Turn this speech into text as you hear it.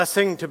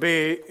Blessing to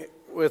be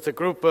with a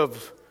group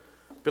of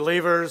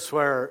believers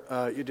where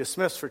you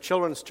dismiss for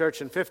children's church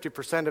and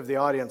 50% of the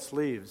audience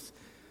leaves,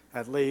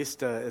 at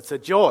least. It's a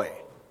joy.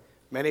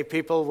 Many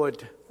people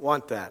would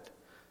want that.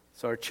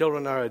 So our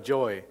children are a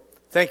joy.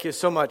 Thank you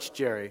so much,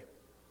 Jerry.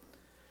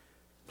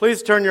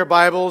 Please turn your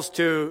Bibles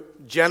to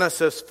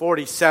Genesis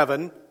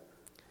 47.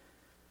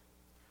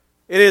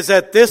 It is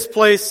at this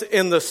place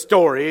in the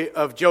story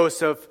of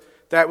Joseph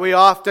that we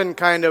often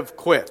kind of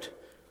quit.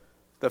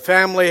 The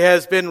family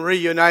has been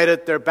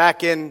reunited. They're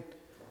back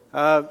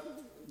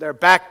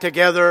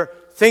together.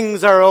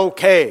 Things are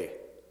okay.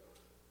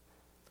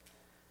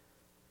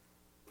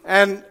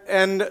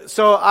 And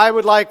so I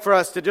would like for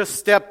us to just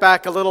step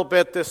back a little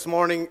bit this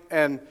morning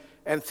and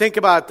think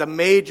about the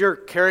major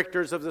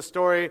characters of the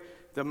story,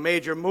 the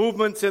major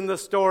movements in the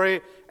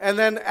story, and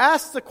then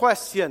ask the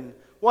question,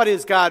 what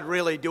is God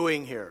really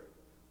doing here?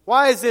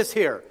 Why is this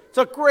here? It's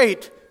a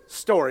great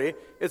story.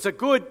 It's a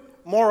good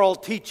moral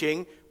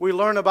teaching. We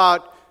learn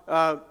about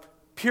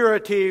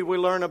purity. We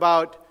learn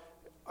about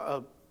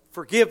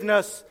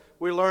forgiveness.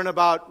 We learn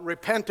about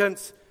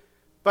repentance.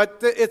 But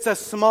it's a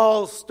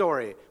small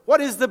story.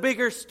 What is the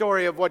bigger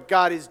story of what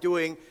God is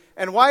doing?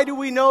 And why do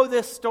we know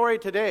this story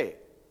today?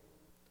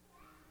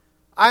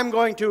 I'm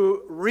going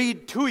to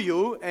read to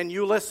you, and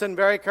you listen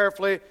very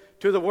carefully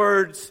to the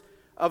words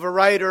of a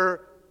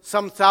writer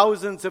some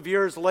thousands of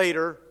years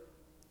later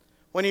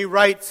when he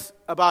writes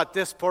about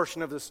this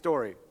portion of the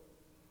story.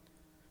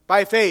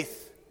 By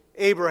faith,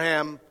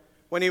 Abraham,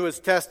 when he was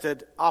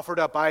tested, offered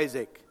up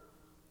Isaac.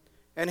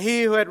 And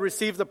he who had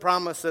received the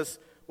promises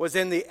was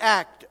in the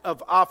act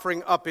of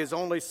offering up his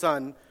only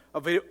son,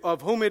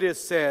 of whom it is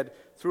said,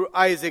 through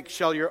Isaac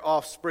shall your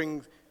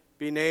offspring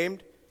be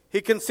named.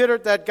 He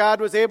considered that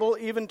God was able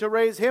even to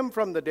raise him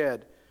from the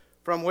dead,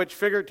 from which,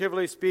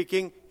 figuratively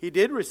speaking, he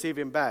did receive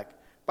him back.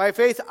 By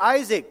faith,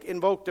 Isaac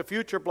invoked a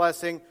future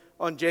blessing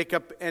on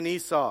Jacob and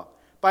Esau.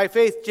 By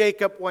faith,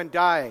 Jacob, when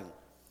dying,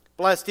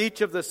 blessed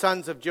each of the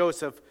sons of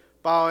Joseph,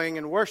 bowing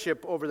in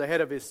worship over the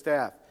head of his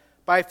staff.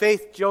 By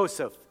faith,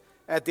 Joseph,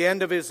 at the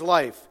end of his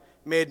life,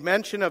 made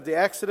mention of the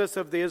exodus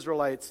of the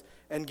Israelites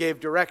and gave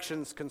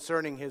directions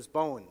concerning his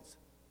bones.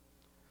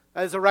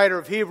 As the writer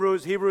of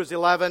Hebrews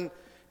 11,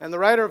 and the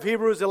writer of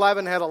Hebrews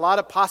 11 had a lot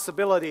of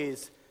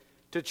possibilities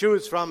to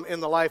choose from in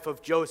the life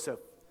of Joseph.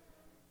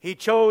 He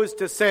chose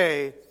to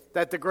say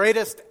that the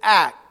greatest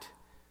act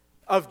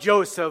of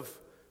Joseph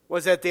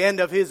was at the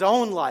end of his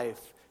own life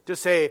to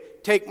say,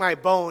 take my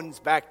bones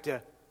back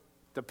to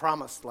the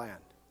promised land.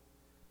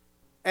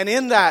 And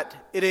in that,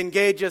 it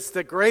engages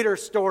the greater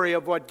story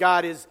of what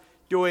God is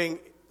doing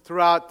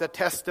throughout the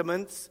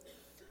Testaments.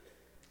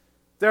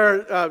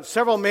 There are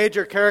several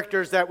major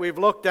characters that we've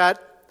looked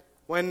at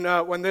when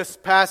this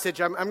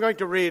passage, I'm going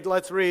to read,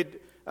 let's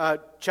read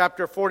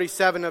chapter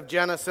 47 of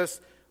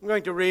Genesis. I'm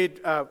going to read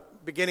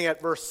beginning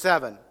at verse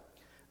 7.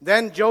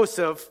 Then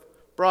Joseph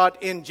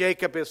brought in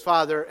Jacob his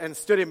father and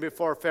stood him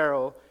before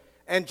Pharaoh.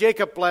 And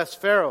Jacob blessed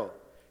Pharaoh.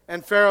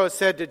 And Pharaoh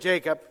said to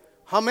Jacob,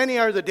 how many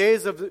are the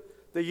days of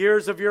the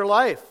years of your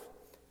life?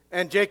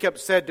 And Jacob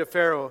said to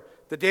Pharaoh,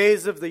 the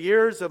days of the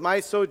years of my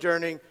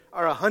sojourning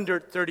are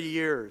 130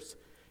 years.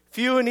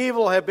 Few and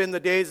evil have been the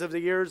days of the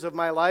years of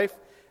my life,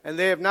 and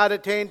they have not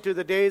attained to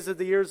the days of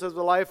the years of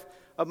the life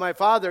of my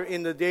father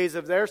in the days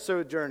of their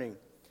sojourning.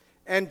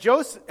 And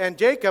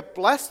Jacob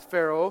blessed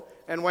Pharaoh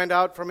and went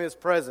out from his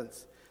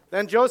presence.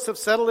 Then Joseph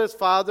settled his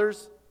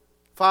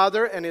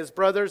father and his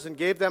brothers and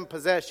gave them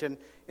possession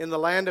in the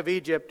land of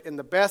Egypt, in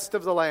the best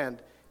of the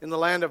land, in the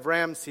land of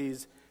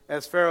Ramses,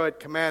 as Pharaoh had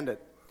commanded.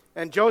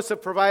 And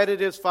Joseph provided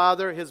his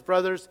father, his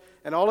brothers,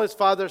 and all his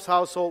father's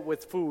household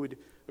with food,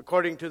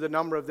 according to the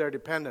number of their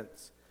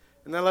dependents.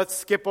 And then let's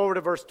skip over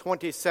to verse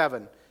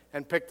 27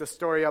 and pick the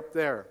story up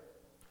there.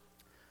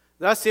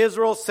 Thus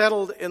Israel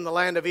settled in the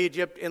land of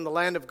Egypt, in the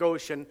land of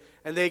Goshen,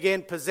 and they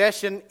gained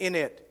possession in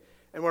it,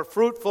 and were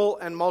fruitful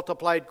and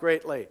multiplied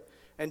greatly.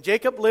 And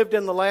Jacob lived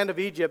in the land of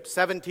Egypt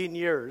 17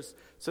 years,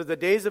 so the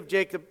days of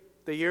Jacob,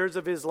 the years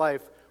of his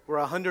life, were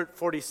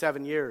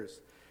 147 years.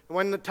 And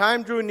when the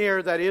time drew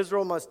near that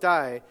Israel must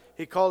die,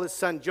 he called his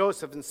son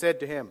Joseph and said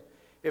to him,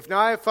 if now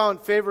I have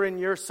found favor in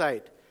your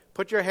sight,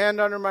 put your hand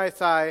under my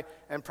thigh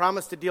and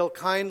promise to deal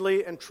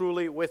kindly and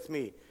truly with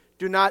me.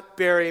 Do not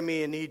bury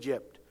me in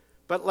Egypt,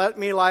 but let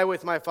me lie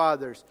with my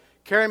fathers.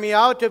 Carry me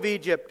out of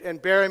Egypt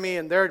and bury me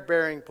in their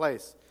burying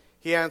place.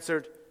 He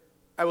answered,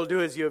 I will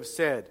do as you have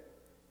said.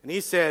 And he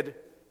said,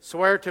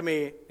 swear to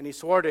me. And he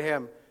swore to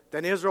him.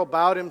 Then Israel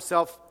bowed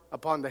himself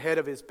upon the head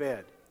of his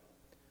bed.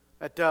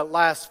 That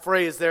last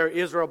phrase there,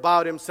 Israel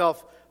bowed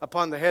himself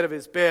upon the head of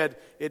his bed,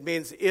 it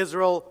means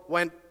Israel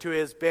went to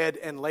his bed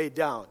and lay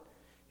down.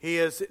 He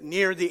is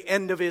near the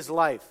end of his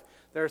life.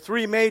 There are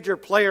three major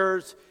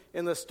players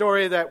in the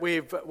story that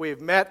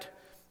we've met.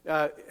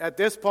 At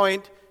this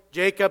point,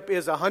 Jacob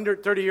is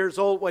 130 years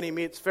old when he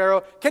meets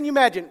Pharaoh. Can you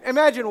imagine?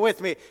 Imagine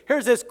with me.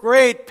 Here's this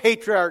great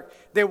patriarch.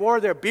 They wore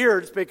their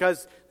beards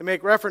because they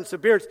make reference to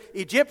beards.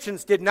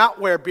 Egyptians did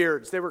not wear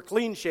beards. They were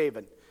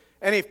clean-shaven.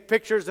 Any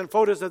pictures and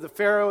photos of the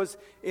pharaohs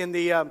in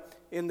the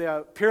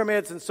the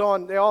pyramids and so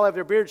on, they all have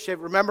their beards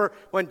shaved. Remember,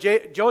 when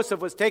Joseph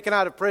was taken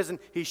out of prison,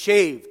 he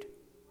shaved.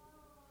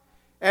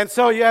 And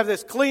so you have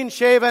this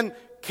clean-shaven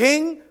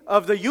king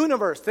of the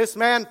universe. This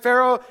man,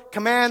 Pharaoh,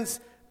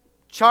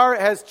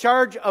 has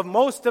charge of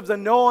most of the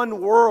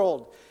known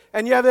world.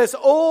 And you have this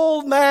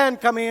old man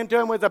coming into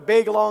him with a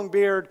big, long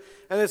beard.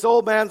 And this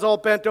old man's all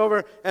bent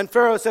over. And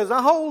Pharaoh says,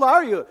 how old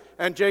are you?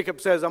 And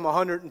Jacob says, I'm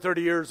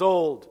 130 years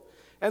old.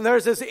 And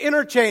there's this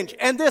interchange.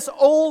 And this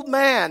old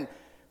man,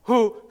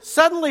 who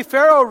suddenly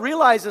Pharaoh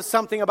realizes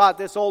something about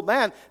this old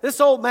man. This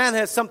old man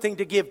has something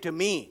to give to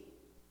me.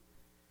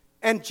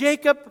 And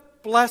Jacob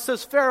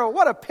blesses Pharaoh.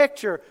 What a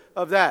picture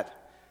of that.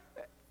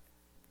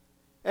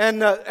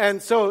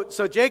 And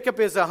so Jacob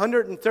is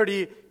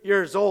 130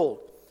 years old.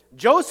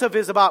 Joseph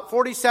is about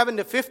 47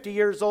 to 50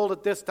 years old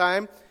at this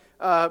time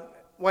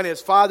when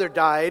his father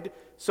died.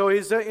 So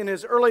he's in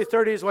his early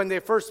 30s when they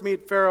first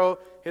meet Pharaoh,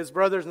 his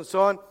brothers and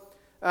so on.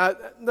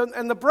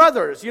 And the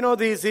brothers,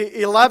 these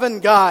 11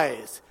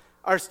 guys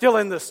are still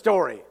in the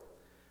story.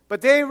 But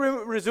they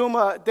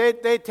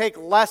they take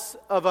less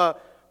of a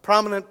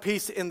prominent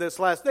piece in this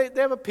last. They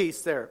have a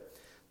piece there.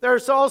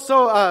 There's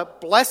also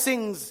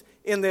blessings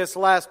in this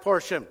last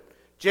portion.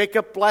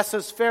 Jacob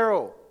blesses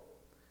Pharaoh.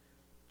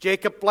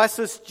 Jacob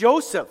blesses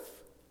Joseph.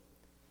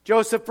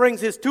 Joseph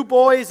brings his 2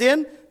 boys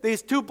in.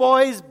 These 2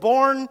 boys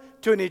born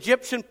to an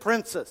Egyptian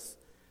princess.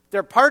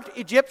 They're part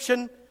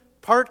Egyptian,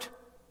 part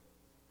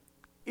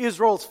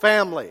Israel's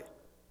family.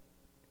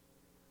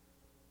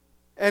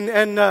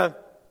 And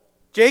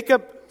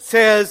Jacob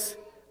says,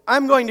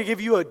 I'm going to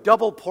give you a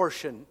double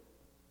portion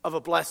of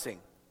a blessing.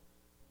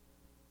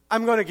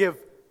 I'm going to give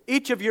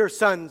each of your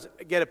sons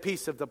get a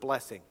piece of the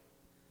blessing.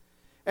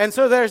 And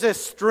so there's a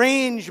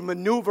strange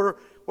maneuver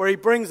where he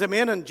brings them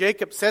in, and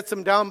Joseph sets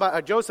them down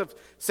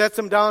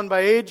by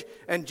age,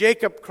 and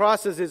Jacob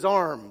crosses his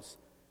arms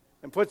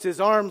and puts his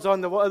arms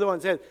on the other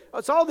one's head.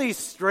 It's all these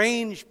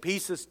strange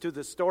pieces to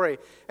the story.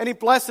 And he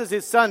blesses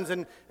his sons,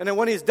 and then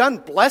when he's done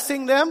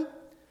blessing them,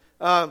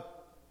 by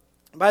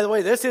the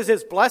way, this is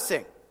his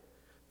blessing.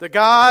 The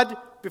God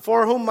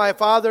before whom my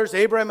fathers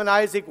Abraham and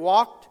Isaac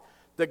walked,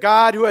 the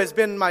God who has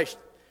been my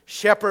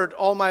shepherd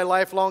all my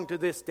life long to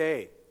this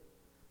day.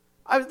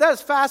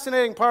 That's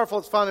fascinating, powerful.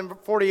 It's found in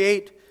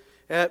 48,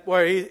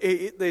 where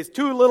these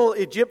 2 little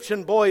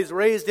Egyptian boys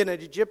raised in an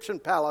Egyptian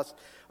palace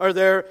are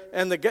there,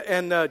 and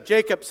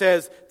Jacob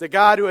says, the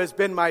God who has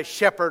been my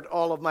shepherd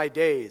all of my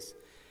days.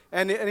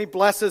 And he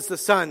blesses the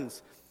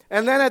sons.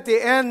 And then at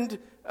the end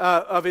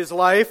of his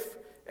life,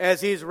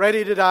 as he's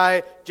ready to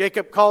die,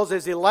 Jacob calls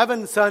his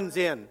 11 sons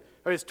in,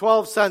 or his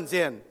 12 sons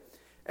in,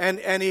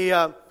 and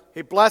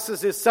he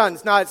blesses his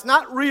sons. Now, it's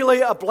not really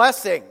a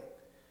blessing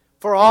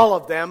for all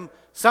of them.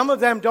 Some of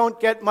them don't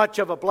get much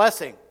of a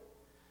blessing.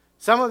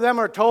 Some of them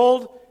are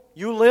told,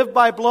 you live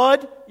by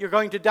blood, you're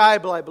going to die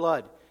by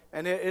blood.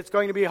 And it's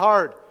going to be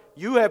hard.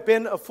 You have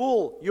been a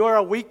fool. You are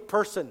a weak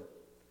person.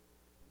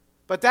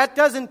 But that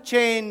doesn't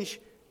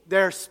change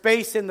their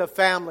space in the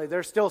family.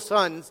 They're still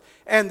sons.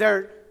 And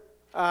their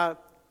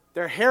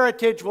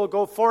heritage will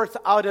go forth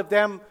out of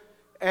them,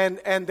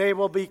 and they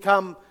will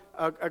become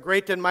a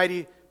great and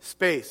mighty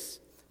space.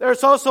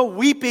 There's also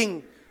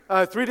weeping.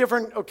 3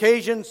 different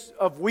occasions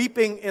of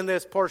weeping in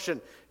this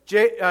portion.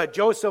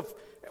 Joseph,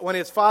 when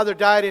his father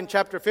died in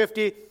chapter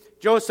 50,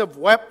 Joseph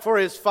wept for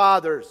his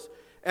fathers.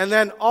 And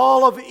then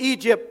all of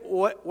Egypt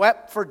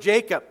wept for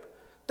Jacob.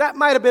 That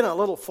might have been a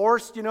little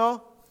forced,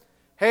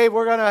 Hey,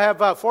 we're going to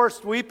have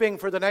forced weeping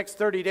for the next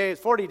 40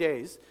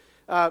 days.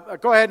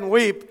 Go ahead and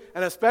weep,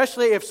 and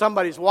especially if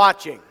somebody's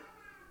watching.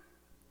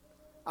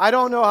 I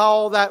don't know how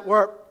all that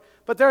worked,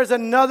 but there's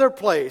another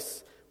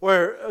place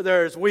where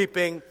there's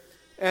weeping.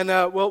 And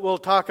we'll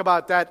talk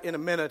about that in a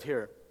minute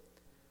here.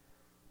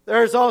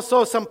 There's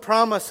also some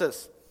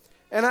promises.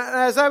 And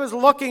as I was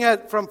looking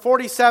at from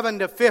 47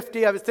 to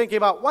 50, I was thinking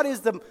about what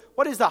is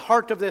the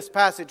heart of this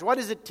passage? What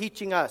is it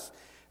teaching us?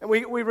 And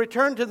we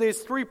return to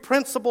these 3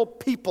 principal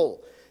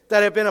people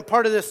that have been a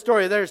part of this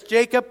story. There's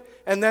Jacob,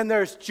 and then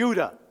there's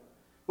Judah.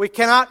 We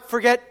cannot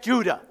forget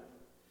Judah.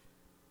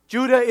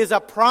 Judah is a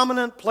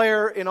prominent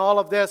player in all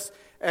of this,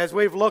 as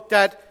we've looked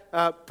at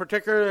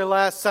particularly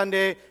last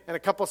Sunday and a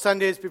couple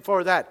Sundays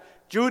before that.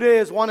 Judah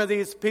is one of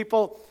these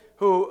people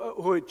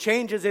who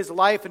changes his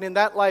life, and in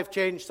that life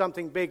change,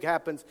 something big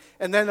happens.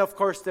 And then, of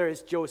course, there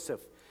is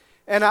Joseph.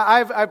 And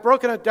I've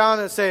broken it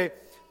down and say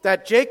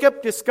that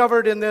Jacob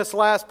discovered in this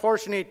last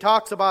portion, he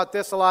talks about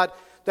this a lot,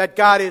 that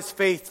God is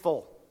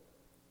faithful.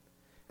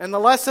 And the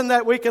lesson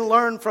that we can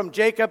learn from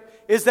Jacob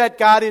is that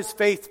God is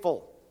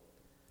faithful.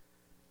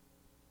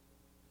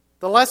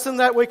 The lesson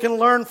that we can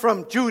learn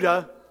from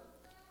Judah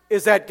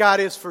is that God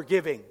is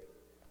forgiving.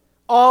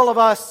 All of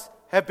us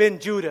have been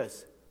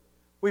Judahs.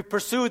 We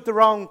pursued the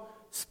wrong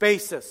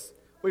spaces.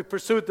 We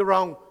pursued the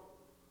wrong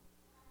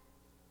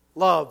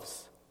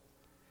loves.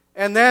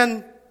 And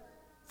then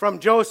from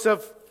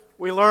Joseph,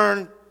 we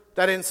learn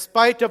that in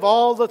spite of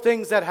all the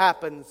things that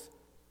happens,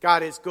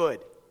 God is good.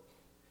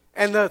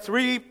 And the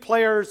 3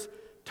 players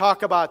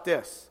talk about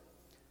this.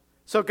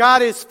 So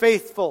God is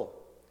faithful.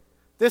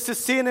 This is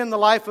seen in the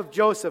life of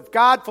Joseph.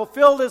 God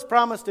fulfilled his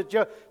promise to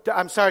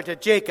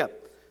Jacob.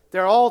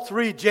 They're all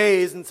three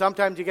J's, and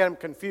sometimes you get them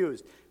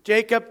confused.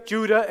 Jacob,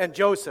 Judah, and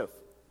Joseph.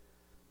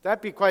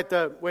 That'd be quite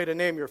the way to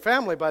name your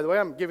family, by the way.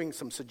 I'm giving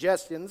some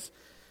suggestions.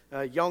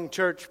 Young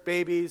church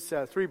babies,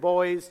 3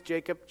 boys,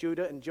 Jacob,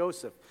 Judah, and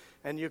Joseph.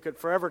 And you could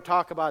forever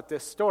talk about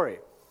this story.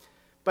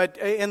 But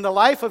in the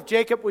life of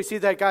Jacob, we see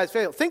that God is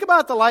faithful. Think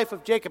about the life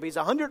of Jacob. He's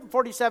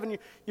 147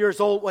 years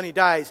old when he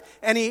dies.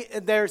 And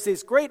there's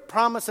these great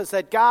promises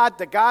that God,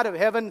 the God of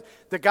heaven,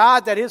 the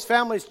God that his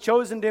family has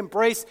chosen to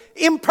embrace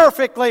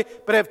imperfectly,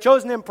 but have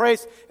chosen to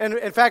embrace. And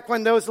in fact,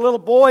 when those little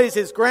boys,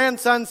 his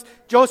grandsons,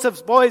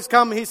 Joseph's boys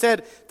come, he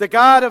said, the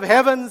God of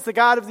heavens, the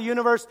God of the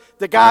universe,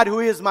 the God who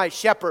is my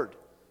shepherd.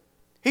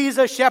 He's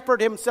a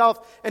shepherd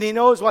himself, and he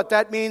knows what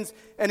that means,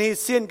 and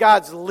he's seen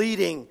God's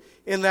leading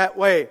in that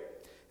way.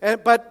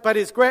 But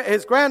his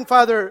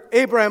grandfather,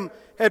 Abraham,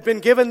 had been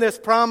given this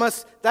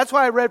promise. That's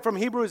why I read from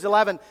Hebrews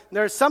 11.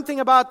 There's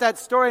something about that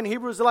story in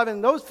Hebrews 11,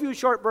 in those few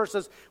short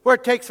verses, where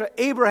it takes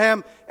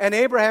Abraham, and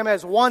Abraham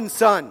has one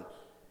son.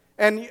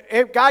 And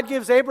God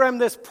gives Abraham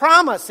this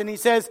promise, and he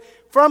says,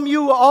 from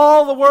you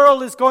all the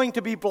world is going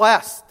to be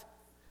blessed.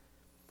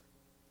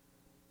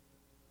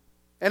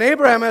 And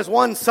Abraham has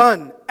one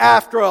son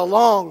after a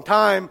long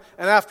time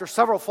and after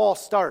several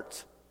false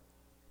starts.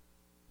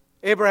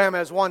 Abraham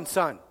has one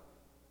son.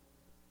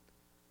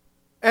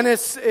 And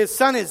his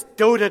son is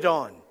doted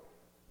on.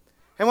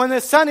 And when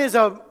this son is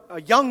a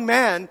young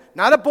man,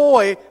 not a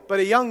boy,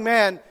 but a young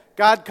man,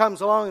 God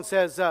comes along and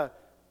says, now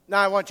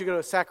I want you to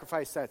go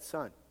sacrifice that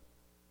son.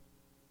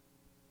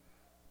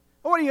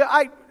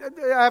 I'm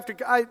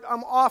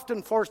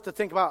often forced to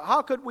think about,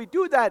 how could we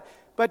do that?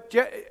 But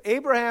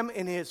Abraham,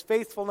 in his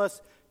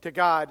faithfulness to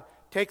God,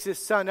 takes his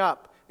son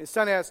up. His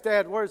son asks,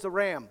 Dad, where's the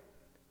ram?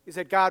 He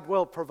said, God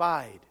will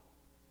provide.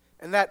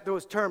 And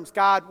those terms,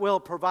 God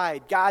will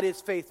provide, God is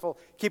faithful,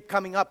 keep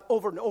coming up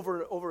over and over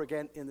and over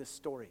again in this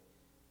story.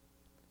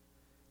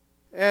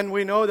 And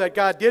we know that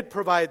God did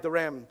provide the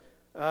ram.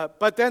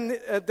 But then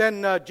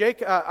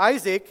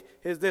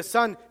Isaac, this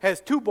son,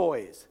 has 2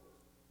 boys.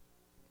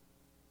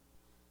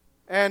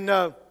 And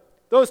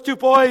those 2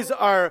 boys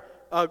are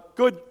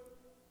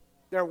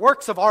they're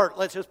works of art,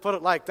 let's just put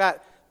it like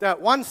that.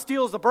 That one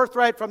steals the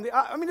birthright from the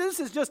other.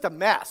 This is just a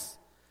mess.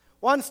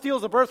 One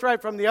steals the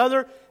birthright from the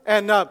other,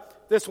 and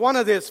this one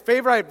of his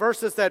favorite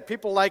verses that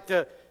people like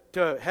to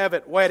have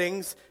at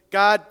weddings.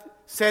 God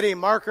set a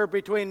marker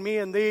between me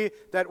and thee,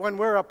 that when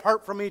we're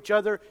apart from each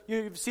other.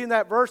 You've seen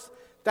that verse?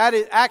 That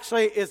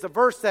is the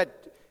verse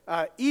that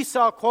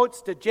Esau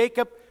quotes to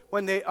Jacob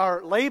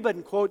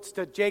Laban quotes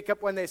to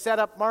Jacob when they set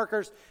up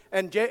markers.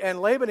 And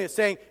Laban is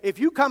saying, if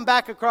you come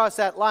back across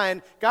that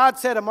line, God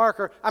set a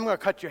marker, I'm going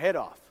to cut your head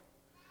off.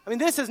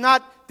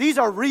 These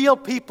are real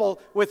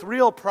people with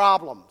real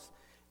problems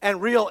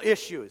and real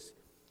issues.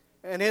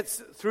 And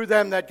it's through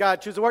them that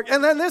God chooses to work.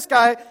 And then this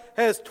guy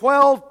has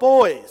 12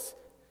 boys.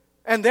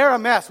 And they're a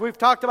mess. We've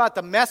talked about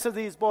the mess of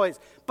these boys.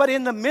 But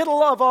in the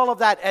middle of all of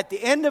that, at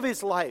the end of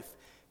his life,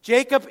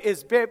 Jacob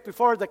is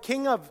before the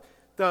king of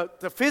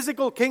the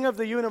physical king of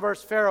the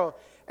universe, Pharaoh.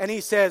 And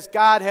he says,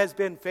 God has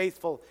been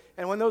faithful.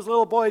 And when those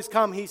little boys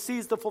come, he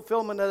sees the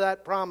fulfillment of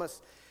that promise.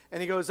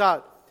 And he goes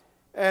out.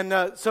 And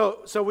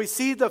so we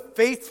see the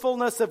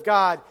faithfulness of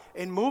God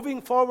in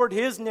moving forward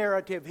his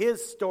narrative,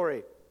 his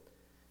story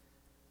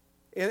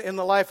in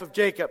the life of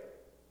Jacob.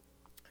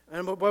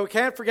 But we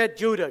can't forget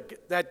Judah,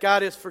 that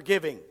God is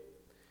forgiving.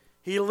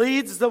 He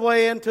leads the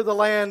way into the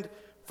land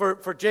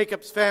for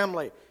Jacob's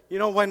family.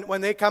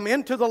 When they come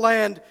into the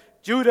land,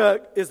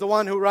 Judah is the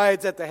one who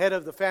rides at the head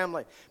of the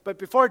family. But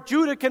before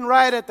Judah can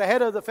ride at the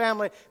head of the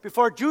family,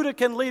 before Judah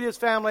can lead his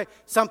family,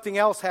 something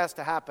else has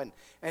to happen.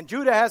 And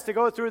Judah has to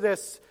go through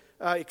this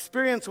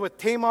experience with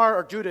Tamar,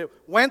 or Judah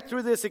went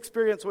through this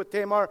experience with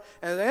Tamar.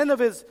 And at the end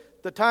of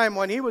the time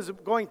when he was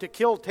going to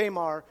kill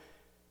Tamar,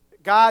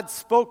 God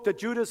spoke to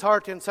Judah's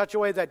heart in such a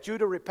way that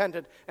Judah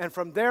repented. And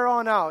from there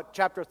on out,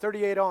 chapter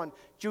 38 on,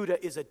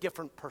 Judah is a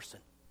different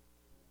person.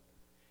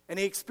 And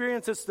he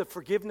experiences the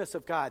forgiveness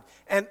of God.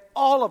 And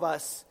all of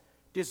us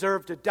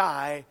deserve to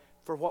die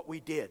for what we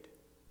did,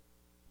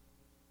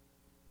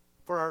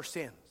 for our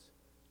sins.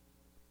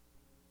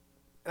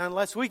 And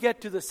unless we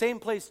get to the same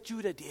place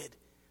Judah did,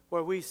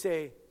 where we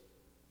say,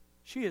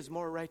 she is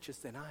more righteous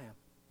than I am,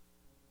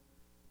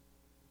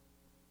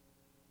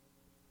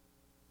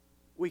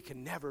 we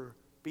can never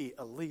be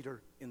a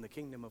leader in the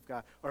kingdom of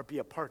God or be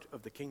a part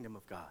of the kingdom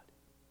of God.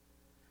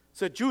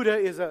 So Judah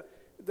is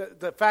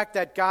the fact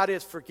that God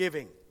is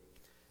forgiving.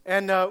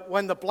 And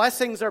when the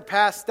blessings are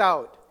passed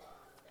out,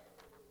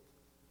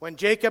 when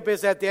Jacob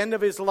is at the end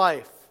of his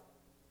life,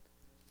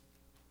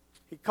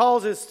 he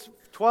calls his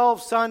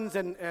 12 sons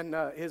and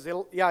his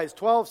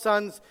 12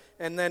 sons,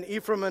 and then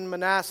Ephraim and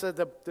Manasseh,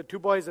 the 2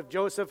 boys of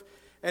Joseph,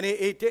 and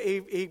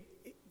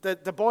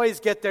the boys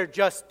get their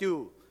just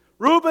due.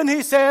 Reuben,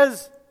 he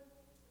says,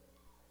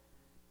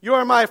 you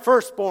are my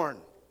firstborn.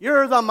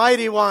 You're the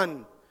mighty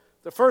one,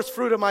 the first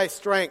fruit of my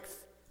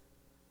strength.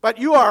 But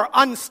you are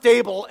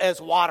unstable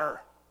as water.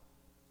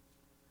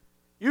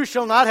 You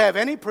shall not have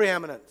any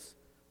preeminence.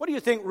 What do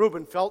you think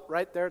Reuben felt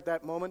right there at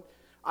that moment?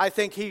 I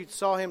think he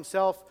saw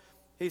himself,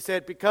 he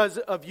said, because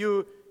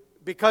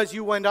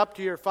you went up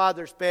to your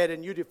father's bed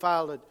and you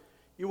defiled it,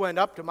 you went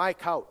up to my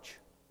couch.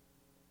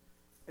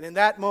 And in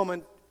that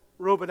moment,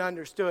 Reuben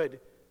understood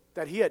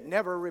that he had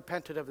never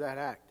repented of that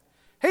act.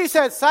 He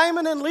said,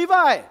 Simon and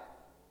Levi,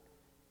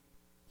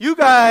 you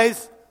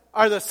guys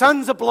are the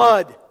sons of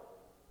blood.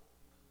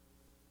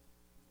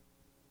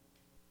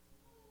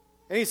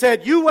 And he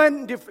said,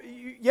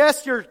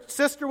 yes, your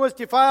sister was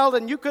defiled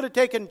and you could have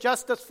taken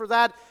justice for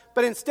that,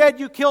 but instead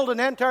you killed an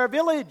entire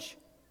village.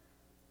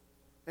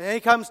 And then he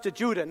comes to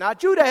Judah. Now,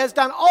 Judah has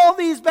done all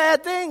these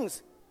bad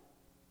things.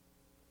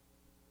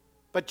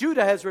 But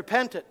Judah has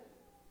repented.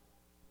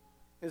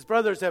 His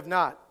brothers have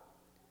not.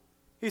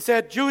 He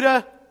said,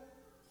 Judah,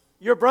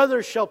 your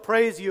brothers shall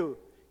praise you.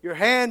 Your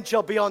hand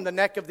shall be on the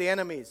neck of the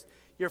enemies.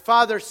 Your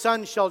father's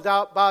son shall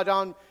bow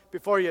down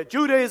before you.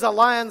 Judah is a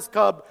lion's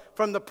cub.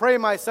 From the prey,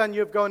 my son, you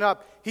have gone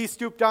up. He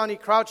stooped down, he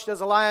crouched as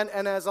a lion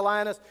and as a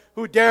lioness.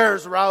 Who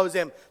dares rouse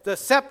him? The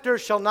scepter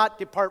shall not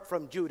depart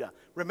from Judah.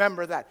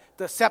 Remember that.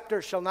 The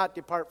scepter shall not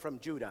depart from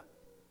Judah.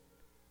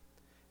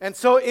 And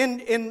so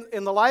in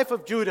the life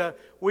of Judah,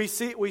 we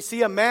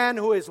see a man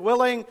who is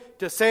willing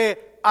to say,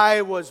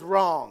 I was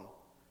wrong.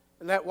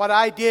 And that what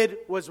I did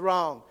was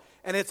wrong.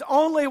 And it's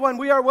only when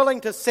we are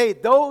willing to say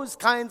those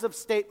kinds of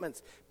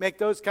statements, make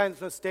those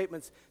kinds of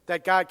statements,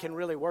 that God can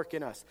really work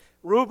in us.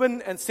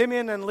 Reuben and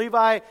Simeon and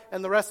Levi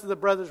and the rest of the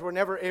brothers were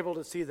never able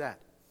to see that.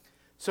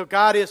 So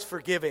God is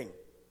forgiving.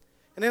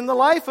 And in the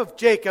life of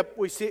Jacob,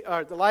 we see,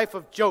 or the life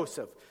of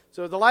Joseph.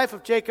 So the life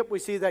of Jacob, we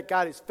see that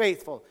God is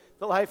faithful.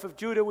 The life of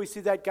Judah, we see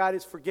that God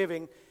is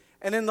forgiving.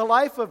 And in the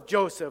life of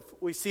Joseph,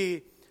 we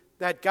see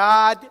that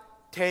God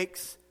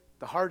takes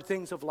the hard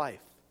things of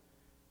life.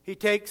 He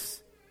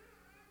takes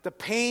the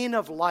pain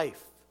of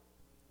life,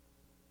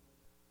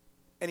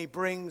 and he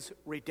brings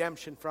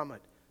redemption from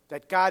it.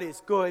 That God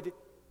is good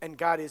and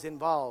God is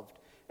involved.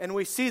 And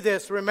we see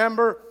this.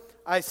 Remember,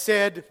 I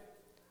said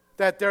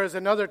that there is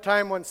another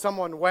time when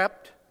someone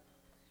wept.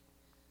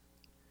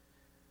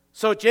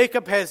 So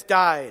Jacob has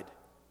died.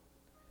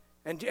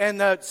 And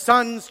the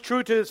sons,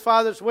 true to his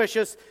father's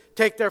wishes,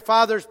 take their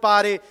father's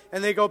body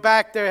and they go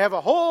back. They have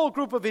a whole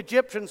group of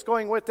Egyptians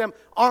going with them,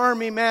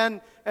 army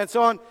men and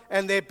so on.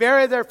 And they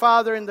bury their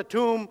father in the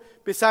tomb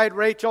beside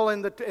Rachel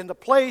in the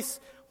place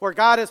where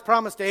God has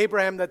promised to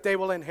Abraham that they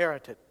will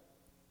inherit it.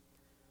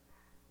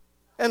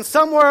 And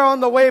somewhere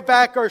on the way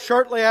back or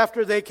shortly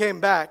after they came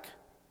back,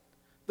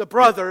 the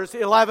brothers,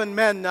 11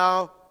 men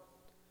now,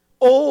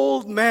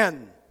 old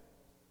men,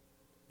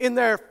 in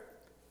their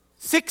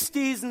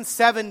 60s and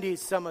 70s,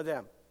 some of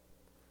them,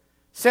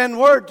 send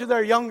word to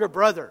their younger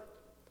brother.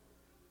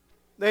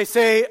 They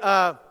say,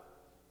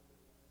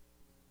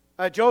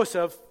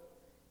 Joseph,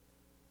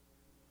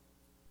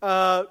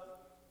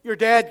 your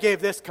dad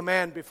gave this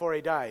command before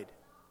he died.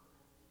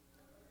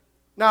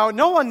 Now,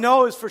 no one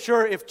knows for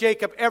sure if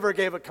Jacob ever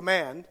gave a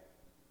command.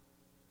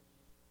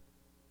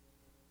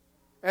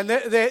 And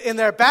they, in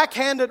their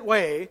backhanded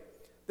way,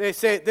 they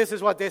say, this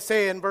is what they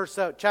say in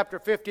chapter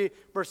 50,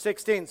 verse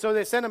 16. So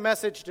they sent a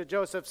message to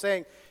Joseph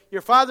saying,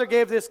 your father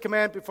gave this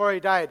command before he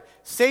died.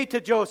 Say to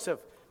Joseph,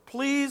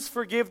 please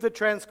forgive the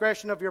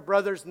transgression of your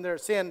brothers and their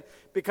sin,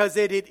 because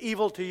they did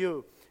evil to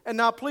you. And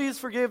now please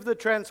forgive the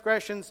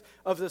transgressions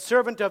of the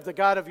servant of the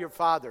God of your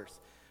fathers.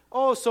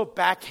 Oh, so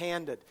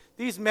backhanded.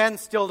 These men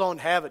still don't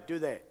have it, do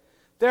they?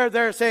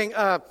 They're saying,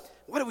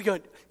 what are we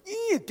going to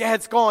do?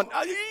 Dad's gone.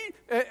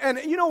 And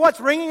you know what's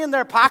ringing in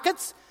their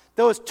pockets?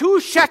 Those 2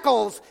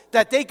 shekels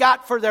that they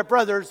got for their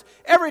brothers.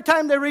 Every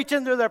time they reach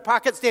into their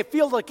pockets, they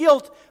feel the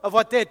guilt of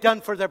what they had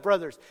done for their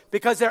brothers,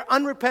 because they're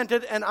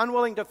unrepentant and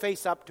unwilling to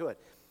face up to it.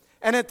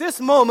 And at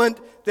this moment,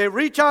 they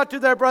reach out to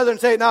their brother and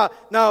say,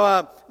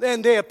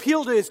 and they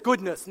appeal to his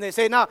goodness. And they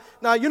say, now,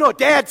 you know,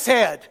 Dad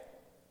said.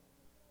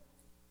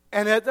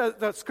 And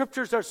the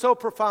scriptures are so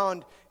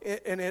profound,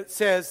 and it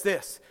says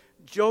this: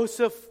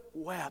 Joseph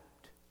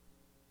wept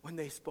when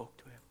they spoke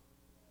to him.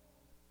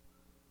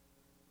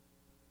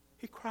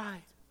 He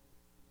cried.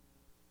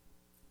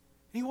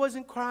 He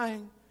wasn't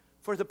crying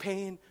for the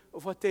pain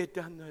of what they had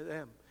done to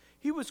them.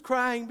 He was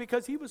crying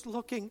because he was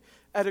looking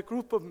at a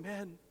group of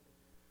men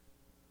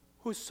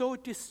who were so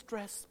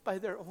distressed by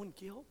their own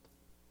guilt.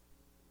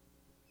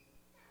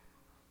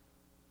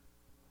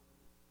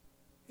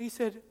 He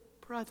said,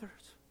 brothers,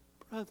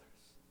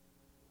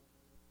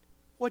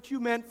 what you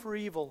meant for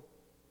evil,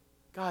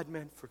 God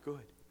meant for good.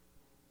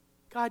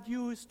 God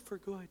used for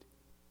good.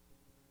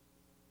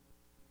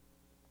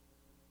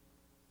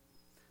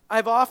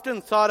 I've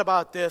often thought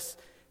about this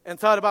and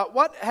thought about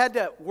what had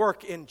to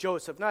work in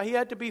Joseph. Now, he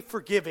had to be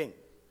forgiving.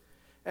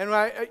 And,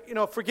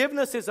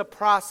 forgiveness is a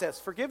process.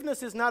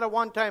 Forgiveness is not a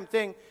one-time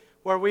thing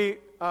where we,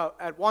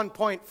 at one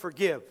point,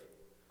 forgive.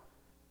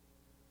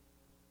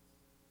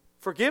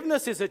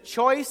 Forgiveness is a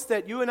choice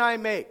that you and I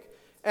make.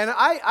 And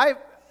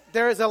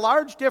there is a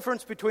large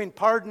difference between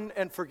pardon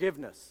and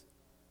forgiveness.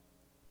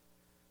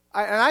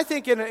 I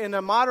think in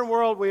a modern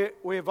world,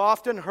 we've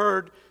often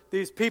heard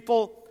these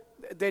people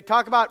they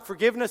talk about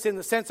forgiveness in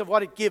the sense of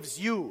what it gives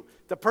you,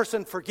 the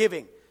person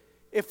forgiving.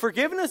 If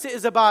forgiveness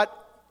is about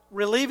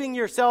relieving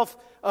yourself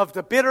of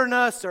the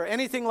bitterness or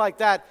anything like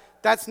that,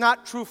 that's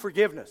not true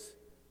forgiveness.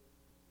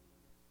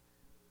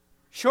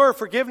 Sure,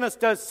 forgiveness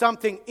does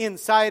something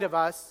inside of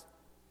us,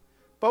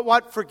 but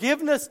what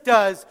forgiveness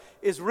does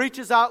is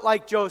reaches out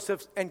like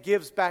Joseph and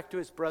gives back to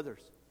his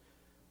brothers.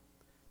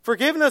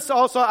 Forgiveness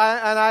also,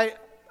 I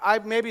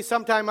maybe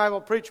sometime I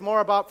will preach more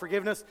about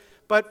forgiveness,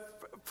 but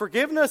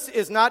forgiveness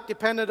is not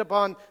dependent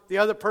upon the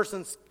other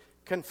person's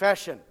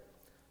confession.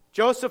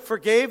 Joseph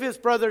forgave his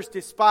brothers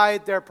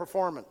despite their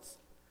performance.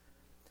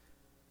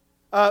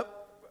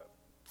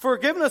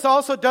 Forgiveness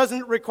also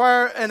doesn't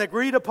require an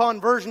agreed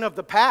upon version of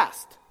the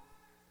past.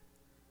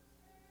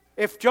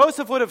 If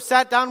Joseph would have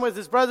sat down with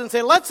his brothers and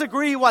said, let's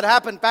agree what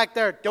happened back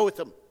there at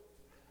Dothan,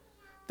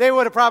 they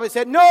would have probably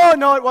said,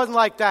 no, it wasn't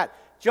like that.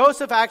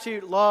 Joseph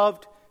actually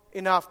loved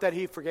enough that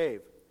he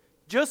forgave,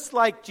 just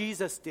like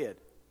Jesus did.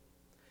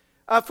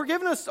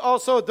 Forgiveness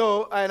also,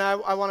 though, and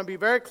I want to be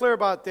very clear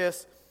about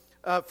this,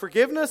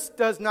 forgiveness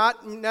does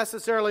not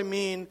necessarily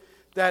mean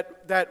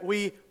that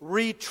we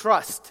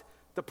retrust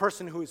the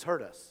person who's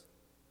hurt us.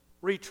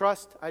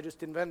 Retrust? I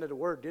just invented a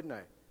word, didn't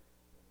I?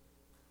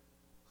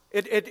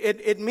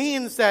 It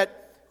means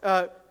that,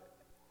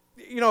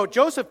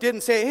 Joseph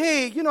didn't say,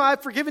 hey,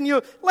 I've forgiven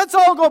you. Let's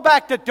all go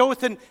back to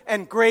Dothan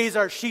and graze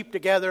our sheep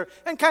together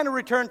and kind of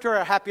return to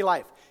our happy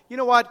life. You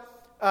know what?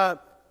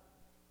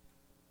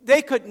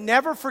 They could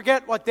never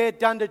forget what they had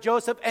done to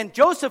Joseph, and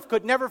Joseph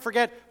could never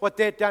forget what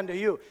they had done to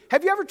you.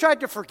 Have you ever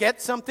tried to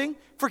forget something?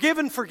 Forgive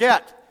and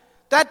forget.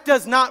 That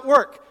does not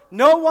work.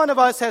 No one of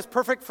us has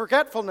perfect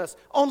forgetfulness.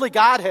 Only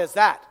God has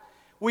that.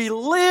 We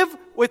live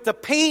with the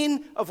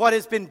pain of what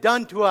has been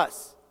done to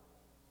us.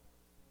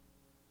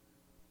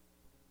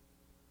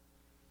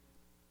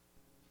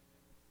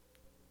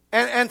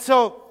 And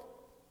so,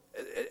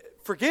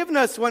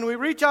 forgiveness, when we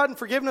reach out in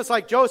forgiveness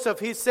like Joseph,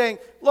 he's saying,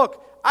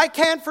 look, I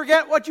can't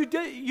forget what you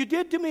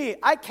did to me.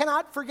 I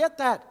cannot forget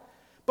that.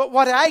 But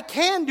what I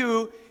can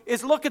do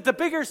is look at the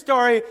bigger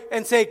story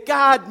and say,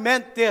 God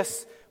meant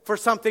this for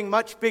something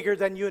much bigger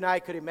than you and I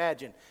could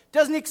imagine.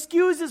 Doesn't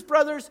excuse his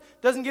brothers,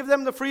 doesn't give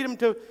them the freedom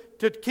to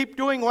keep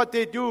doing what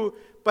they do,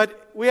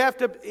 but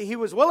he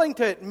was willing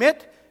to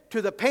admit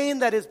to the pain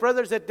that his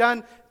brothers had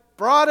done,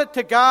 brought it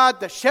to God,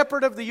 the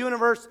shepherd of the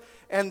universe,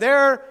 and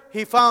there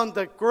he found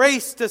the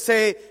grace to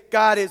say,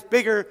 God is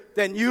bigger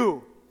than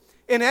you.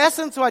 In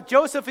essence, what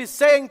Joseph is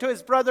saying to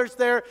his brothers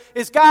there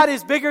is, God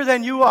is bigger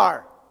than you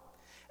are.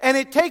 And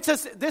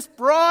this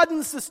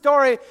broadens the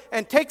story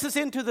and takes us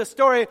into the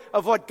story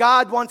of what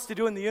God wants to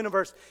do in the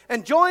universe.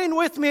 And join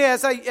with me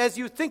as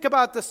you think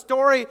about the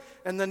story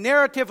and the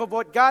narrative of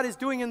what God is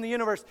doing in the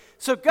universe.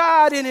 So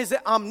God, in his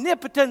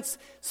omnipotence,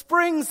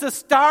 springs the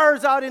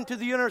stars out into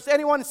the universe.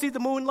 Anyone see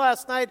the moon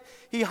last night?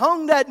 He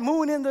hung that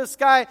moon in the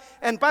sky.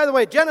 And by the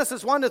way,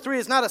 Genesis 1-3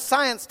 is not a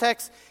science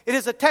text. It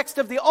is a text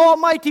of the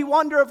almighty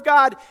wonder of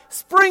God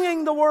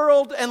springing the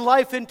world and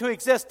life into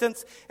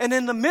existence. And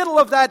in the middle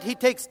of that, he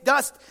takes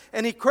dust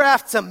and he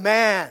crafts a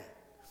man.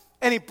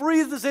 And he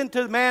breathes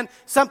into man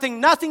something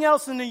nothing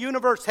else in the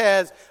universe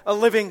has, a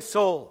living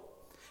soul.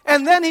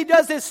 And then he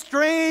does this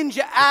strange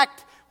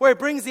act where he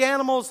brings the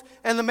animals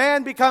and the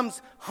man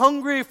becomes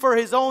hungry for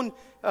his own,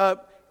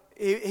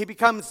 he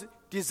becomes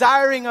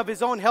desiring of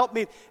his own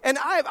helpmeet. And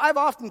I've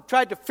often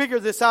tried to figure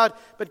this out,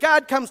 but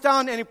God comes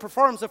down and he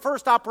performs the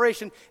first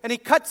operation and he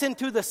cuts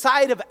into the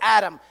side of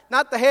Adam.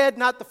 Not the head,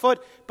 not the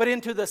foot, but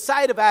into the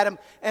side of Adam.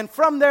 And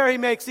from there he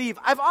makes Eve.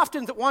 I've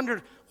often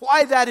wondered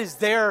why that is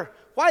there.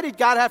 Why did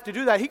God have to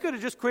do that? He could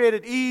have just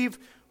created Eve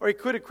or he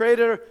could have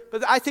created her,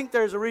 but I think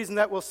there's a reason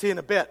that we'll see in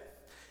a bit.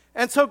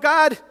 And so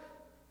God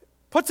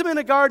puts them in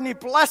a garden, he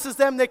blesses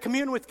them, they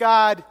commune with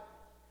God,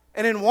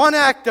 and in one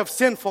act of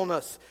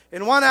sinfulness,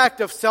 in one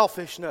act of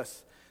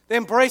selfishness, they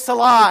embrace a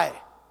lie.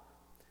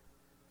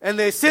 And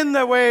they sin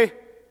their way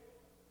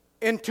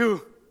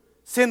into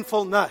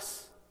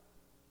sinfulness.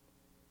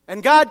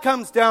 And God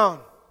comes down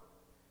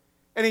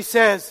and he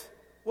says,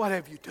 what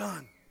have you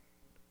done?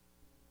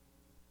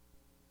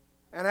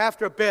 And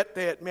after a bit,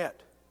 they admit.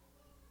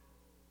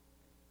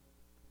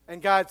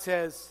 And God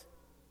says,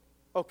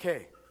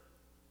 okay,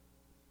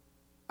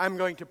 I'm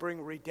going to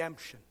bring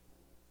redemption.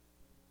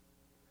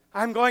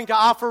 I'm going to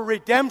offer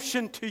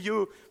redemption to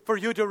you for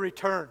you to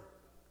return.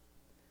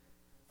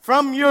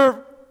 From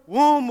your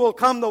womb will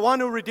come the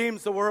one who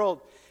redeems the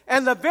world.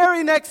 And the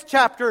very next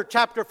chapter,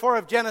 chapter 4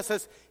 of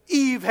Genesis,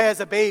 Eve has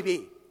a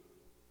baby.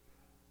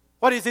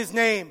 What is his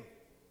name?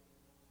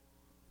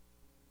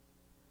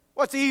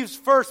 What's Eve's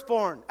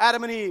firstborn?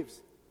 Adam and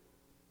Eve's.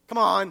 Come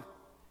on.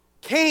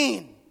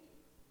 Cain.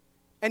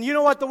 And you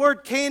know what the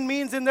word Cain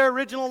means in their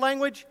original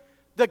language?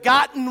 The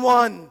gotten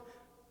one.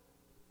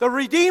 The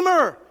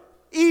Redeemer.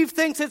 Eve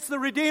thinks it's the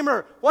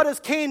Redeemer. What does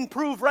Cain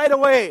prove right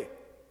away?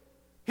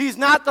 He's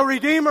not the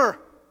Redeemer.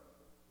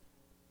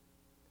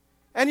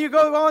 And you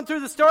go on through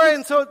the story,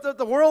 and so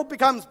the world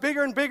becomes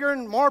bigger and bigger,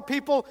 and more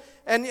people,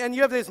 and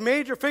you have these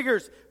major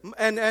figures.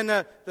 And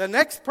the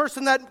next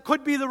person that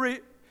could be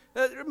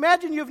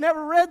Imagine you've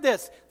never read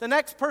this. The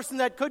next person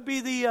that could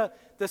be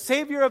the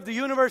savior of the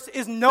universe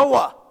is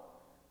Noah.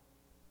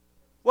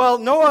 Well,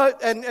 Noah,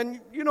 and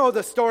you know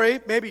the story,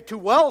 maybe too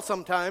well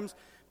sometimes,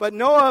 but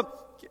Noah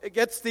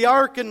gets the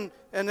ark, and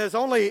there's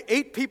only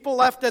 8 people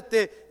left at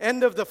the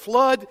end of the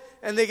flood,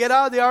 and they get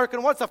out of the ark,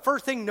 and what's the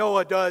first thing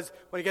Noah does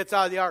when he gets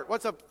out of the ark?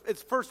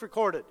 It's first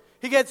recorded.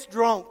 He gets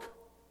drunk.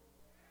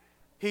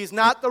 He's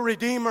not the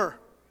Redeemer.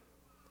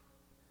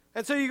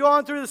 And so you go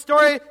on through the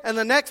story, and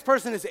the next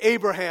person is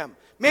Abraham.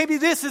 Maybe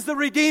this is the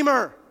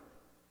Redeemer.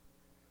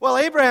 Well,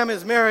 Abraham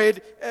is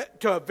married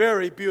to a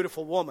very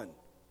beautiful woman.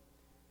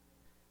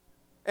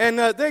 And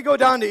they go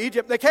down to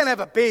Egypt. They can't have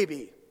a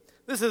baby.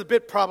 This is a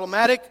bit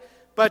problematic,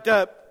 but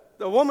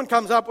the woman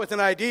comes up with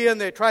an idea,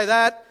 and they try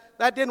that.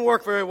 That didn't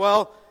work very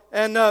well.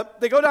 And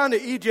they go down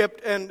to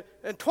Egypt, and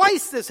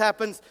twice this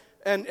happens,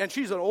 and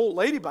she's an old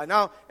lady by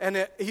now.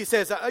 And he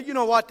says, you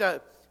know what,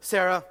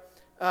 Sarah,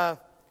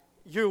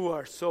 you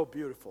are so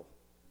beautiful.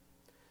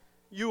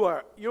 You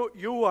are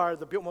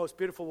the most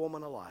beautiful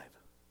woman alive.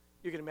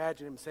 You can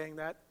imagine him saying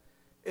that.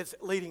 It's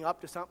leading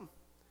up to something.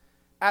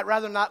 I'd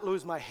rather not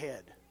lose my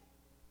head.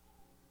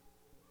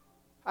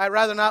 I'd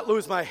rather not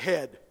lose my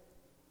head.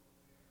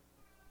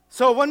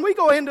 So when we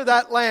go into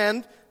that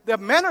land, the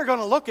men are going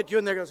to look at you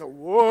and they're going to say,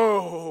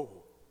 whoa.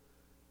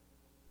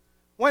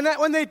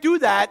 When they do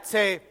that,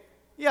 say,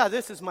 yeah,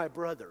 this is my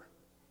brother.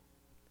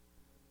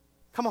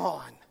 Come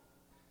on.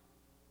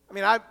 I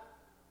mean,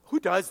 who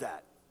does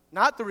that?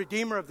 Not the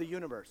Redeemer of the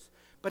universe.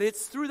 But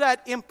it's through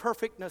that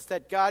imperfectness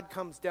that God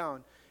comes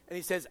down and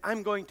he says,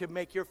 I'm going to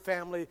make your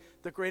family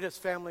the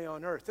greatest family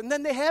on earth. And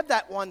then they have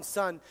that one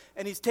son,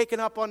 and he's taken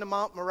up onto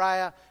Mount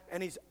Moriah,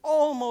 and he's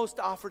almost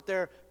offered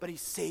there, but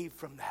he's saved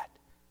from that.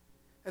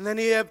 And then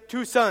he have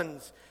 2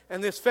 sons,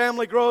 and this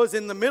family grows.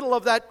 In the middle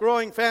of that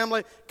growing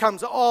family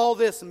comes all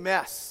this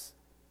mess.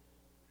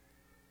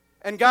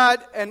 And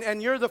God, and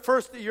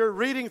you're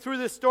reading through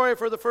this story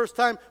for the first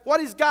time. What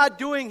is God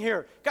doing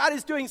here? God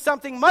is doing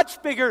something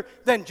much bigger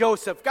than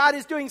Joseph. God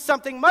is doing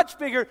something much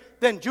bigger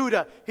than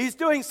Judah. He's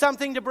doing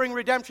something to bring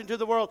redemption to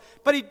the world.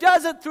 But he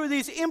does it through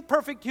these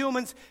imperfect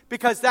humans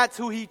because that's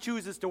who he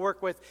chooses to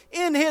work with.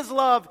 In his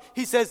love,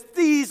 he says,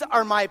 these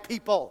are my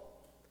people.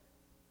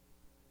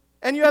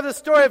 And you have the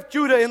story of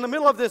Judah in the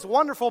middle of this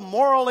wonderful,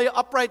 morally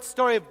upright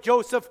story of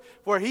Joseph,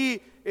 where he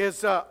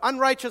is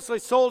unrighteously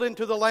sold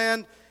into the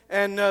land,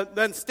 and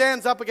then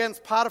stands up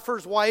against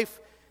Potiphar's wife.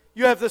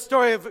 You have the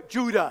story of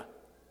Judah.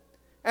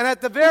 And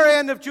at the very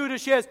end of Judah,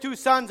 she has 2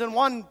 sons, and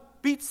one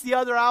beats the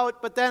other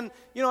out. But then,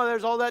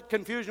 there's all that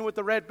confusion with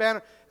the red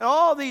banner and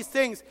all these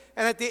things.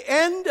 And at the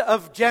end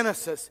of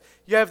Genesis,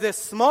 you have this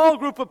small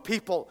group of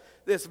people,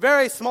 this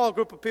very small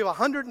group of people,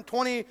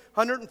 120,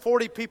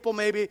 140 people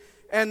maybe.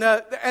 And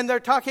they're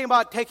talking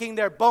about taking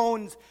their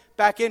bones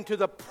back into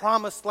the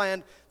promised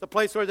land, the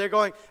place where they're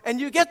going. And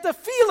you get the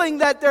feeling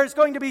that there's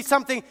going to be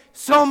something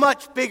so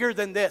much bigger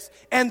than this.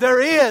 And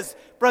there is,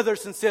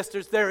 brothers and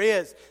sisters, there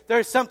is.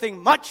 There's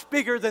something much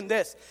bigger than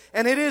this.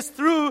 And it is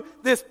through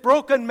this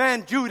broken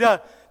man,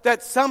 Judah,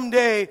 that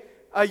someday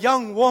a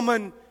young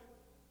woman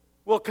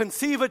will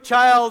conceive a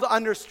child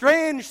under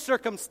strange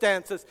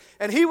circumstances.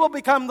 And he will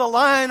become the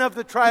Lion of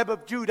the tribe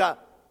of Judah.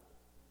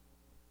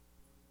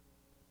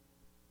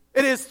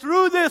 It is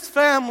through this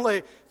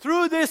family,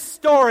 through this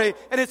story,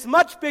 and it's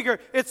much bigger.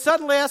 It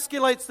suddenly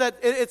escalates that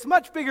it's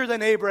much bigger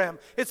than Abraham.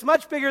 It's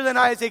much bigger than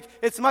Isaac.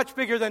 It's much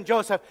bigger than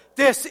Joseph.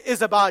 This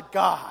is about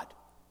God.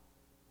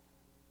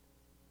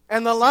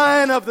 And the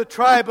Lion of the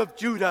tribe of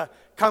Judah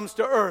comes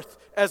to earth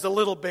as a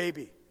little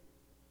baby.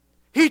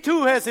 He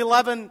too has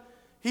 11.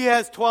 He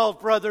has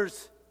 12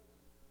 brothers.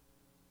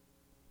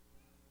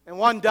 And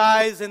one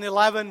dies, and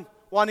 11,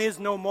 one is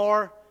no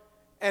more,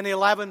 and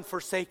 11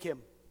 forsake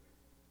him.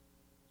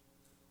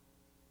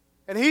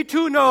 And he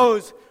too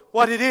knows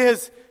what it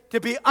is to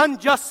be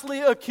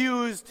unjustly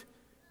accused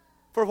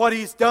for what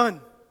he's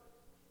done.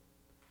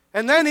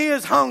 And then he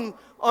is hung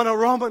on a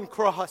Roman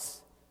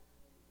cross.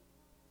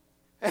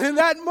 And in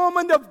that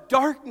moment of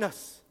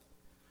darkness,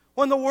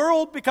 when the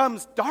world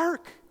becomes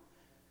dark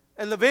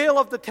and the veil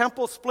of the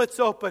temple splits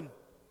open,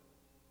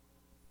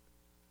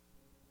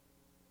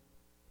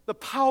 the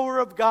power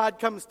of God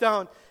comes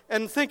down.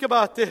 And think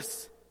about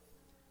this.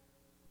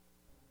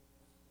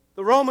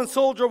 The Roman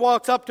soldier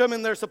walks up to him,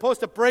 and they're supposed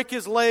to break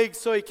his legs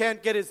so he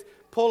can't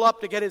pull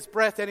up to get his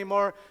breath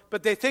anymore.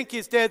 But they think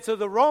he's dead. So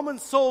the Roman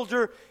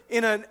soldier,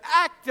 in an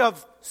act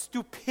of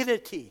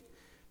stupidity,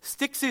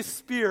 sticks his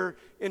spear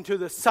into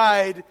the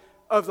side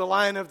of the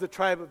Lion of the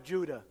tribe of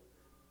Judah.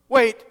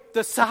 Wait,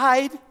 the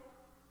side?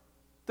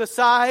 The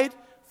side?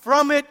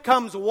 From it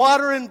comes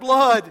water and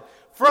blood.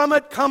 From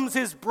it comes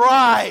his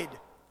bride.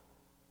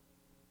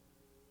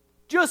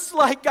 Just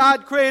like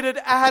God created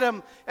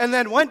Adam and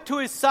then went to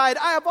his side.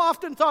 I have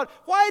often thought,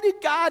 why did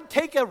God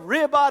take a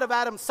rib out of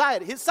Adam's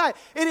side, his side?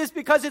 It is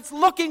because it's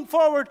looking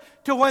forward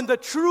to when the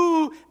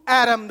true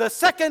Adam, the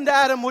second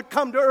Adam, would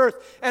come to earth.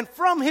 And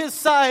from his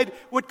side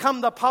would come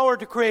the power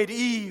to create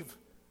Eve,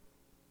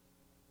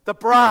 the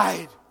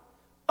bride,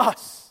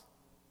 us.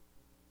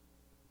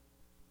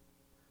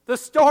 The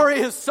story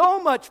is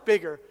so much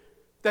bigger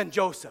than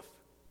Joseph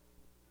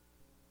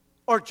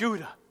or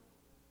Judah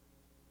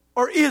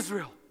or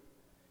Israel.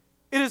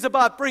 It is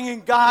about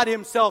bringing God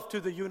himself to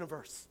the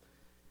universe.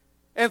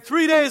 And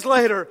 3 days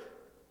later,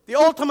 the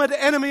ultimate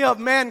enemy of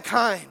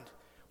mankind,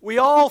 we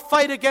all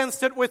fight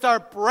against it with our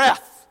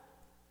breath.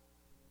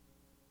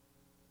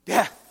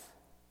 Death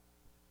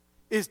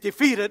is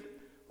defeated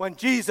when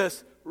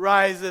Jesus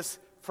rises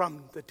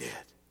from the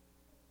dead.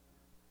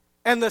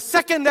 And the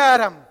second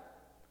Adam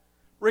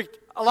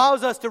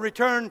allows us to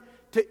return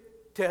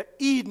to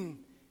Eden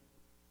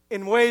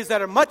in ways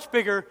that are much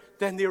bigger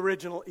than the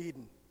original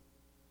Eden.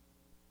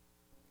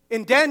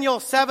 In Daniel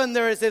 7,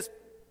 there is this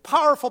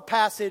powerful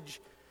passage.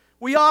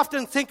 We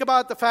often think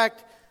about the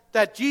fact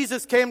that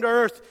Jesus came to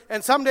earth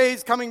and someday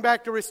he's coming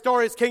back to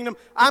restore his kingdom.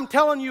 I'm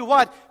telling you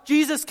what,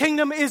 Jesus'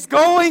 kingdom is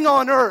going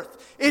on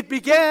earth. It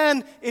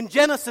began in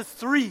Genesis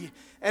 3,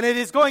 and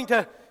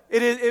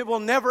it will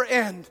never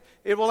end.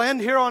 It will end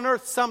here on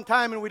earth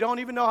sometime, and we don't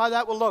even know how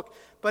that will look.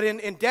 But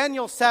in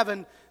Daniel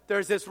 7,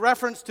 there's this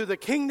reference to the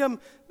kingdom,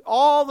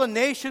 all the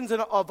nations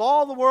of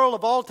all the world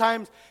of all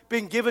times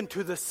being given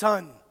to the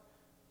Son.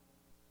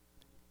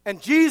 And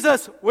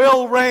Jesus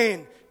will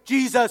reign.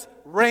 Jesus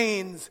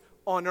reigns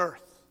on earth.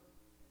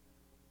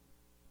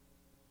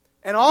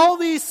 And all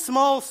these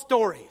small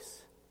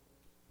stories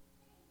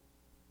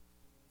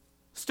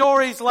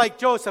like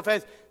Joseph,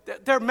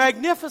 they're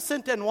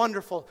magnificent and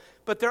wonderful,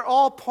 but they're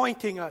all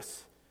pointing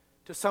us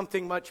to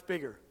something much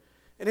bigger.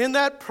 And in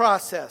that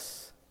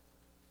process,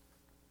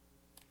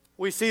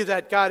 we see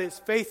that God is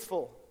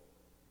faithful,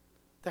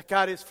 that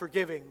God is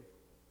forgiving,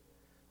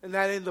 and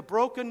that in the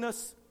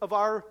brokenness of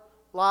our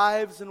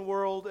lives and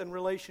world and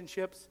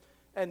relationships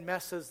and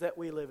messes that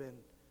we live in,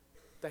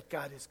 that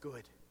God is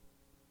good.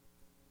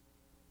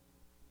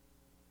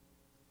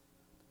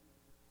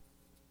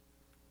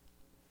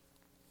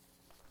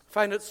 I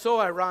find it so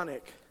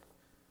ironic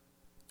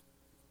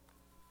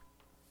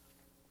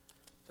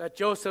that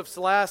Joseph's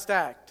last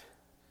act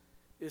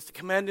is to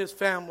commend his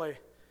family.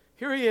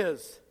 Here he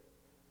is,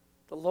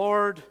 the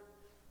Lord,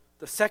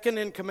 the second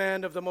in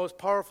command of the most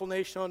powerful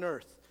nation on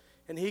earth,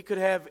 and he could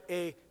have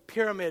a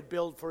pyramid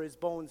built for his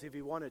bones if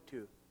he wanted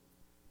to.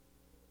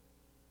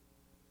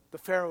 The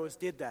pharaohs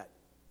did that.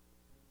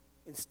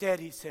 Instead,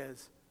 he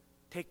says,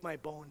 take my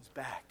bones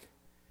back,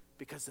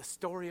 because the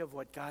story of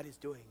what God is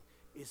doing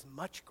is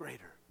much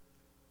greater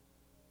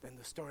than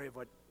the story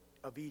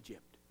of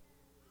Egypt.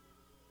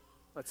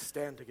 Let's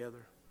stand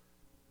together.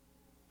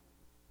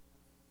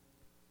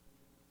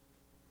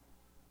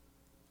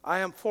 I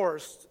am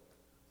forced,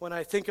 when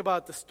I think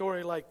about the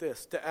story like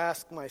this, to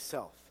ask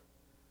myself,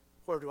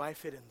 where do I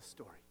fit in the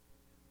story?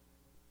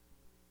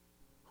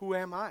 Who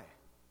am I?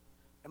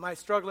 Am I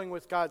struggling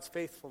with God's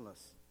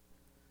faithfulness?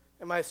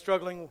 Am I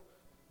struggling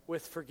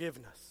with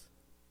forgiveness?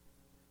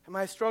 Am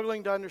I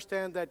struggling to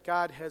understand that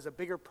God has a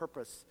bigger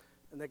purpose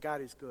and that God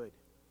is good?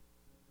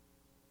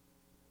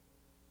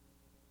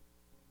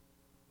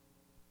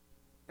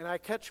 And I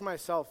catch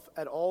myself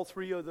at all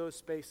three of those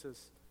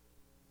spaces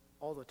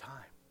all the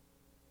time.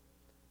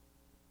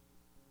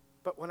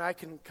 But when I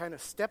can kind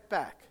of step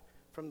back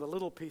from the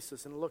little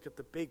pieces and look at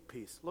the big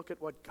piece, look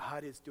at what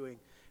God is doing,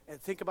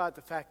 and think about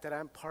the fact that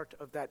I'm part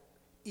of that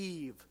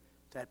Eve,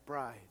 that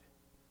bride.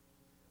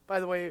 By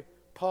the way,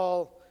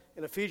 Paul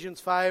in Ephesians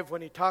 5,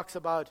 when he talks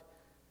about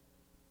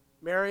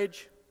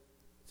marriage,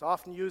 it's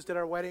often used at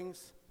our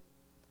weddings.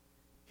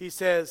 He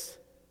says,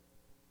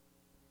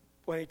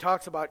 when he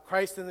talks about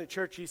Christ in the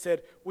church, he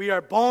said, we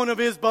are bone of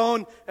his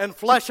bone and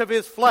flesh of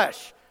his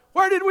flesh.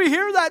 Where did we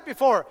hear that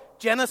before?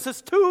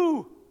 Genesis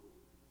 2.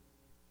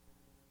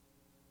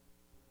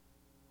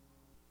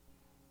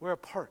 We're a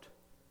part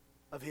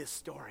of his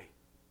story.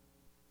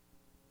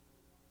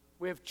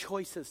 We have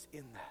choices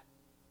in that.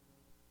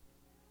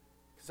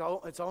 Because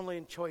it's only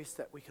in choice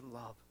that we can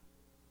love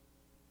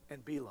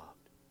and be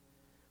loved.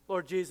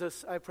 Lord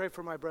Jesus, I pray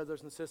for my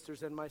brothers and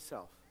sisters and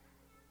myself.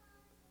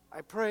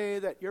 I pray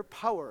that your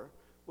power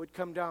would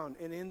come down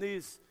and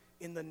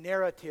in the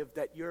narrative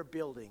that you're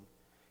building,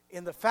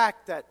 in the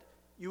fact that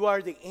you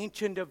are the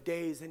Ancient of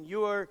Days and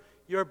you're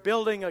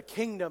building a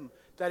kingdom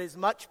that is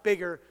much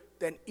bigger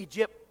than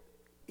Egypt.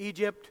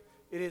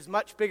 It is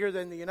much bigger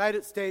than the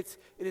United States.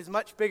 It is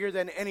much bigger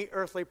than any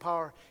earthly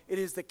power. It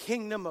is the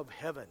kingdom of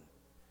heaven.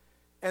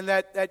 And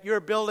that you're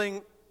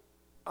building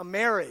a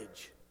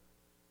marriage,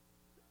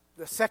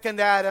 the second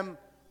Adam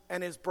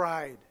and his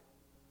bride.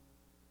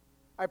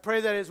 I pray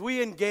that as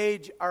we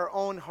engage our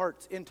own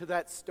hearts into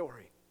that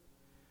story,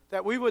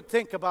 that we would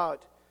think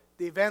about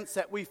the events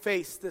that we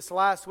faced this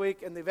last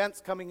week and the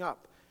events coming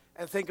up,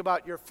 and think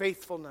about your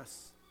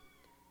faithfulness,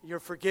 your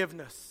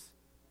forgiveness,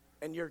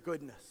 and your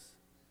goodness.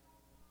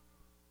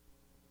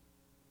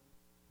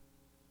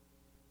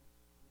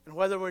 And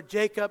whether we're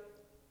Jacob,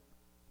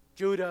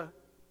 Judah,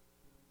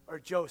 or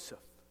Joseph,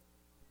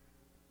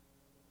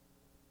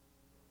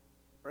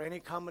 or any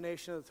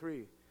combination of the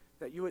three,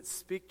 that you would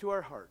speak to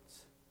our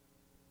hearts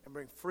and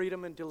bring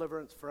freedom and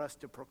deliverance for us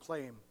to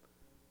proclaim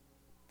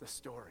the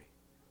story.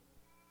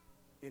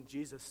 In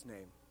Jesus'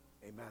 name,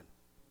 amen.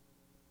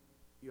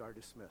 you are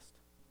dismissed.